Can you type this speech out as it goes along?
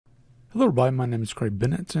Hello everybody, my name is Craig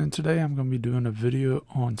Bennett, and today I'm going to be doing a video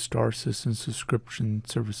on Star Citizen subscription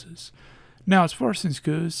services. Now, as far as things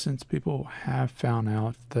goes, since people have found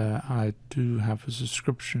out that I do have a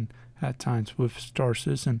subscription at times with Star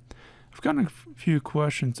Citizen, I've gotten a few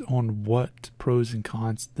questions on what pros and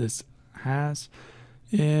cons this has.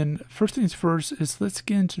 And first things first is let's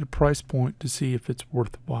get into the price point to see if it's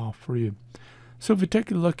worthwhile for you. So if we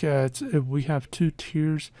take a look at, we have two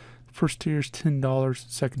tiers. First tier is $10,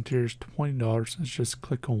 second tier is $20. Let's just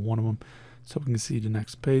click on one of them so we can see the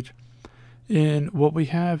next page. And what we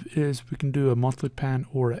have is we can do a monthly plan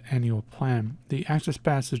or an annual plan. The Access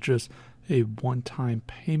Pass is just a one-time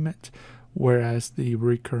payment, whereas the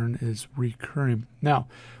recurring is recurring. Now,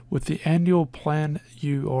 with the annual plan,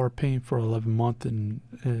 you are paying for 11 months and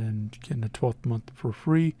getting the 12th month for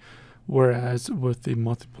free, whereas with the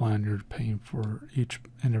monthly plan, you're paying for each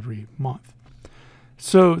and every month.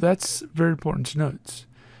 So that's very important to note.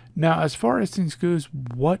 Now, as far as things goes,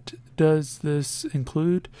 what does this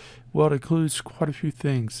include? Well, it includes quite a few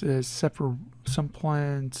things, except for some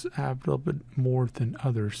plans have a little bit more than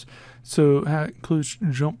others. So it includes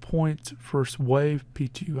Jump Point, First Wave,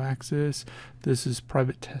 PTU Access. This is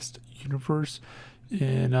Private Test Universe.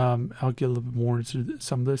 And I'll get a little bit more into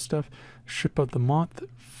some of this stuff. Ship of the Month,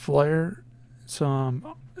 Flare,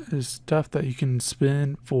 some stuff that you can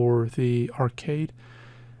spin for the arcade.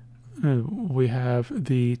 We have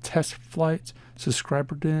the test flight,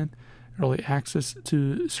 subscriber den, early access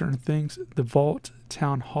to certain things, the vault,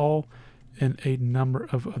 town hall, and a number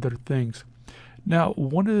of other things. Now,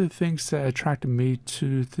 one of the things that attracted me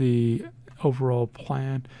to the overall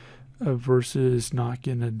plan versus not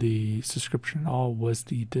getting the subscription at all was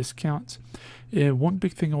the discounts. And one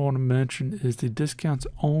big thing I want to mention is the discounts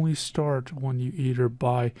only start when you either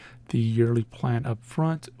buy the yearly plan up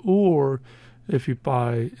front or if you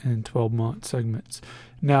buy in 12-month segments.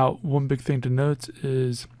 Now, one big thing to note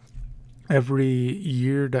is every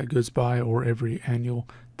year that goes by or every annual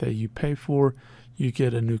that you pay for, you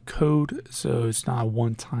get a new code, so it's not a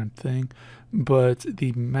one-time thing. But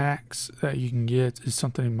the max that you can get is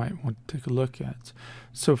something you might want to take a look at.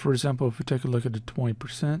 So, for example, if we take a look at the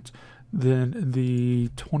 20%, then the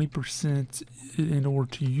 20% in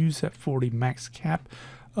order to use that 40 max cap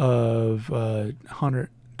of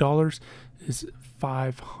 $100 is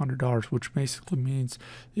 $500, which basically means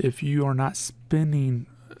if you are not spending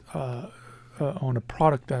on a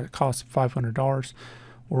product that costs $500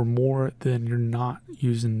 or more, then you're not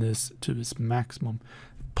using this to its maximum.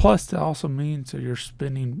 Plus, that also means that you're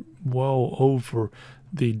spending well over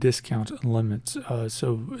the discount limits.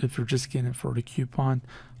 So if you're just getting it for the coupon,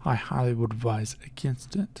 I highly would advise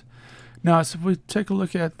against it. Now, so if we take a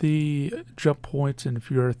look at the jump points and a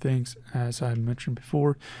few other things, as I mentioned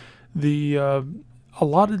before, a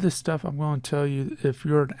lot of this stuff I'm going to tell you, if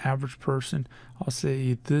you're an average person, I'll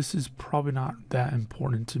say this is probably not that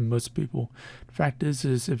important to most people. The fact is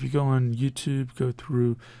if you go on YouTube, go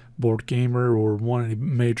through Board Gamer or one of the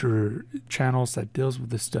major channels that deals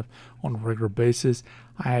with this stuff on a regular basis,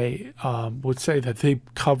 I would say that they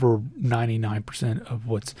cover 99% of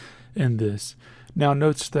what's in this. Now,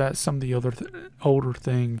 notice that some of the other older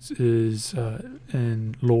things is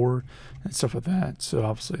in lore and stuff like that. So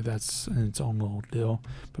obviously that's in its own little deal,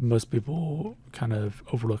 but most people kind of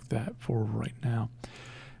overlook that for right now.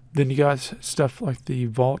 Then you got stuff like the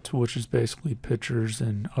vault, which is basically pictures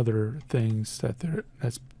and other things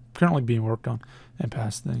that's currently being worked on and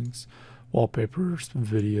past things, wallpapers,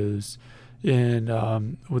 videos, and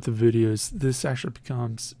with the videos, this actually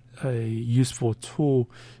becomes a useful tool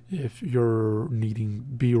if you're needing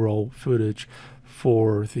B-roll footage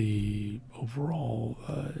for the overall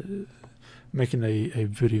making a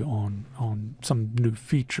video on some new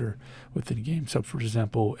feature within the game. So for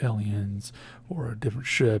example, aliens or a different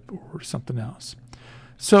ship or something else.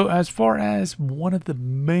 So as far as one of the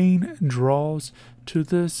main draws to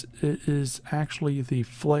this, it is actually the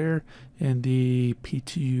flare and the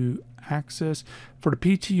PTU access. For the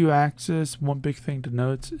PTU access, one big thing to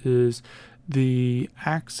note is the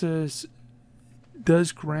access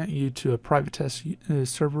does grant you to a private test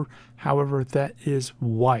server. However, that is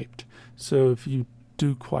wiped. So if you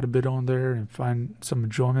do quite a bit on there and find some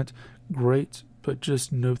enjoyment, great, but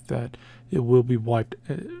just note that it will be wiped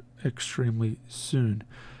extremely soon.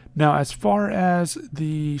 Now, as far as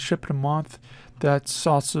the ship of the month, that's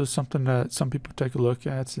also something that some people take a look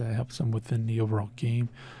at, so that helps them within the overall game.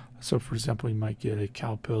 So for example, you might get a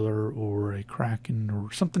caterpillar or a kraken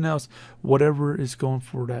or something else, whatever is going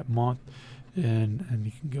for that month, and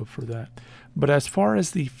you can go for that. But as far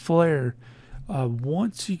as the flare,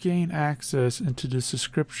 Once you gain access into the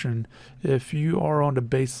subscription, if you are on the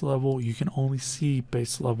base level, you can only see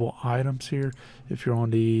base level items here. If you're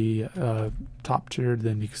on the top tier,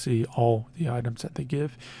 then you can see all the items that they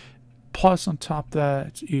give. Plus, on top of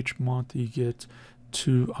that, each month you get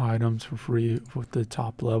 2 items for free with the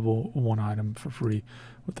top level, 1 item for free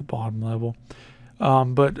with the bottom level.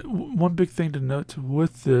 But one big thing to note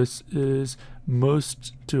with this is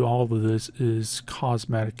most to all of this is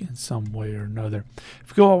cosmetic in some way or another.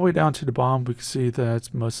 If we go all the way down to the bottom, we can see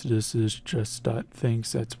that most of this is just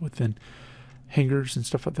things that's within hangers and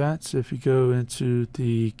stuff like that. So if you go into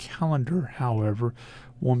the calendar, however,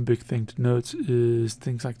 one big thing to note is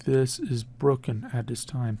things like this is broken at this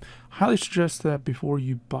time. I highly suggest that before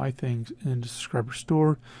you buy things in the subscriber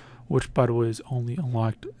store, which by the way is only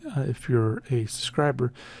unlocked if you're a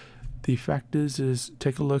subscriber. The fact is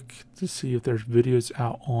take a look to see if there's videos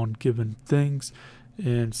out on given things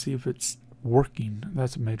and see if it's working.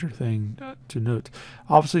 That's a major thing to note.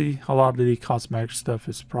 Obviously, a lot of the cosmetic stuff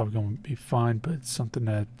is probably going to be fine, but it's something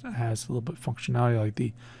that has a little bit of functionality like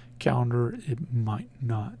the calendar, it might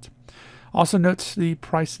not. Also note the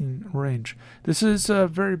pricing range. This is a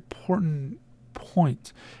very important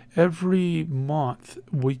point. Every month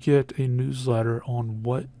we get a newsletter on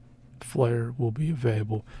what flare will be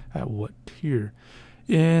available at what tier.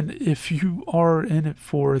 And if you are in it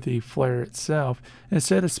for the flare itself,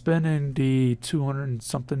 instead of spending the $200 and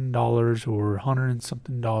something or $100 and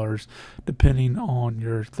something depending on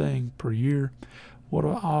your thing per year, what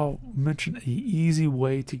I'll mention an easy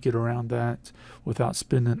way to get around that without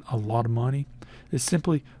spending a lot of money is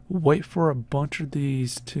simply wait for a bunch of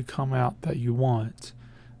these to come out that you want.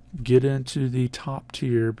 Get into the top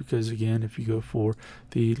tier, because again, if you go for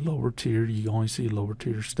the lower tier, you only see lower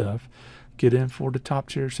tier stuff. Get in for the top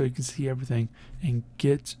tier so you can see everything and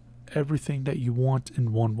get everything that you want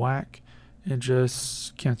in one whack and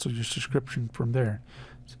just cancel your subscription from there.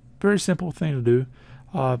 It's a very simple thing to do.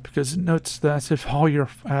 Because it notes that if all you're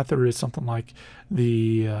after is something like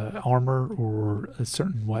the armor or a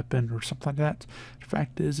certain weapon or something like that, the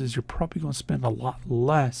fact is you're probably going to spend a lot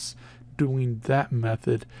less doing that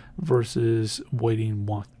method versus waiting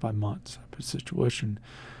month by month type of situation.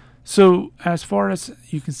 So as far as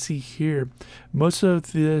you can see here, most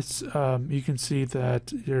of this, you can see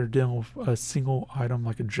that you're dealing with a single item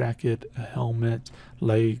like a jacket, a helmet,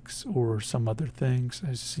 legs, or some other things as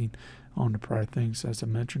you've seen on the prior things as I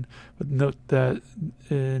mentioned. But note that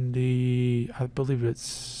in the, I believe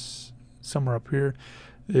it's somewhere up here,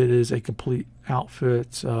 it is a complete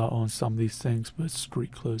outfit on some of these things, but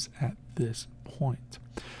street clothes at this point.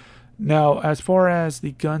 Now, as far as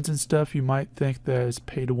the guns and stuff, you might think that it's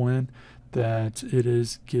pay to win, that it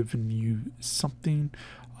is giving you something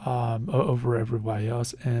over everybody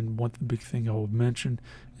else. And one big thing I will mention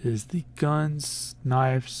is the guns,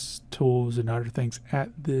 knives, tools, and other things at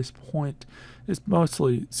this point is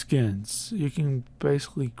mostly skins. You can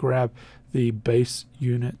basically grab the base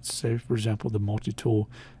units, say for example the multi-tool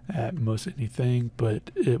at most anything, but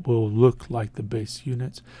it will look like the base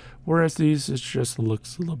units, whereas these it just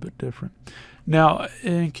looks a little bit different. Now,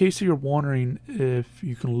 in case you're wondering if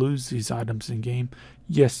you can lose these items in game,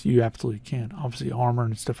 yes, you absolutely can. Obviously armor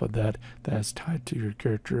and stuff like that is tied to your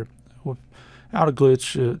character. Without a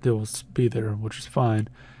glitch, they will be there, which is fine.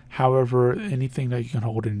 However, anything that you can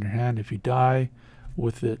hold in your hand, if you die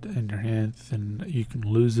with it in your hand, then you can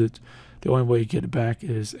lose it. The only way you get it back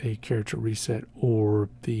is a character reset or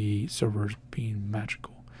the servers being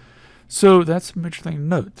magical. So that's a major thing to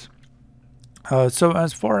note. So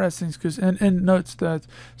as far as things goes, and notes that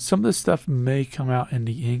some of this stuff may come out in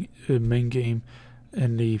the main game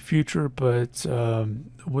in the future, but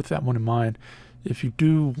with that one in mind, if you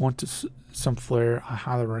do want to some flare, I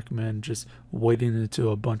highly recommend just waiting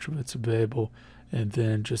until a bunch of it's available and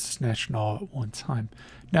then just snatching all at one time.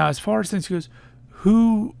 Now, as far as things goes,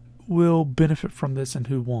 who will benefit from this and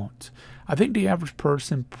who won't? I think the average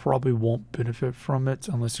person probably won't benefit from it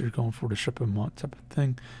unless you're going for the ship a month type of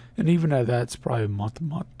thing, and even at that, it's probably a month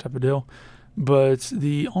type of deal. But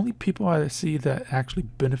the only people I see that actually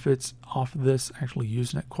benefits off of this, actually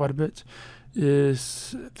using it quite a bit,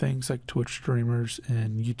 is things like Twitch streamers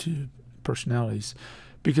and YouTube personalities.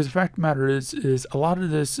 Because the fact of the matter is a lot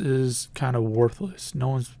of this is kind of worthless. No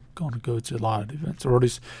one's going to go to a lot of events, or at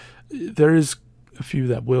least there is a few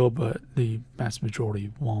that will, but the vast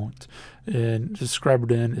majority won't. And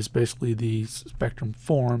SubscriberDen is basically the Spectrum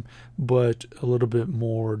forum, but a little bit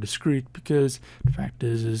more discreet, because the fact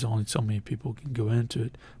is only so many people can go into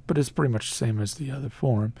it, but it's pretty much the same as the other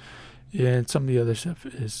forum. and some of the other stuff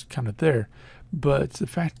is kind of there. But the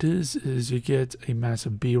fact is you get a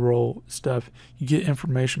massive B-roll stuff. You get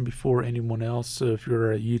information before anyone else. So if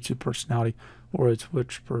you're a YouTube personality or a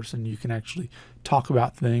Twitch person, you can actually talk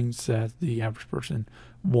about things that the average person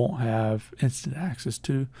won't have instant access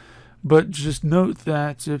to. But just note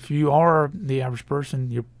that if you are the average person,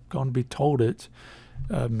 you're going to be told it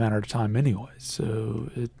a matter of time anyway. So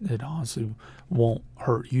it honestly won't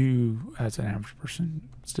hurt you as an average person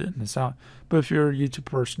sitting this out. But if you're a YouTube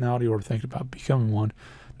personality or thinking about becoming one,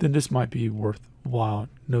 then this might be worthwhile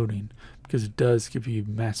noting, because it does give you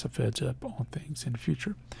massive heads up on things in the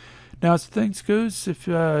future. Now, as things goes, if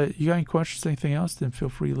you got any questions, anything else, then feel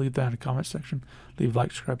free to leave that in the comment section. Leave a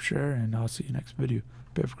like, subscribe, share, and I'll see you next video.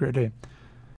 Have a great day.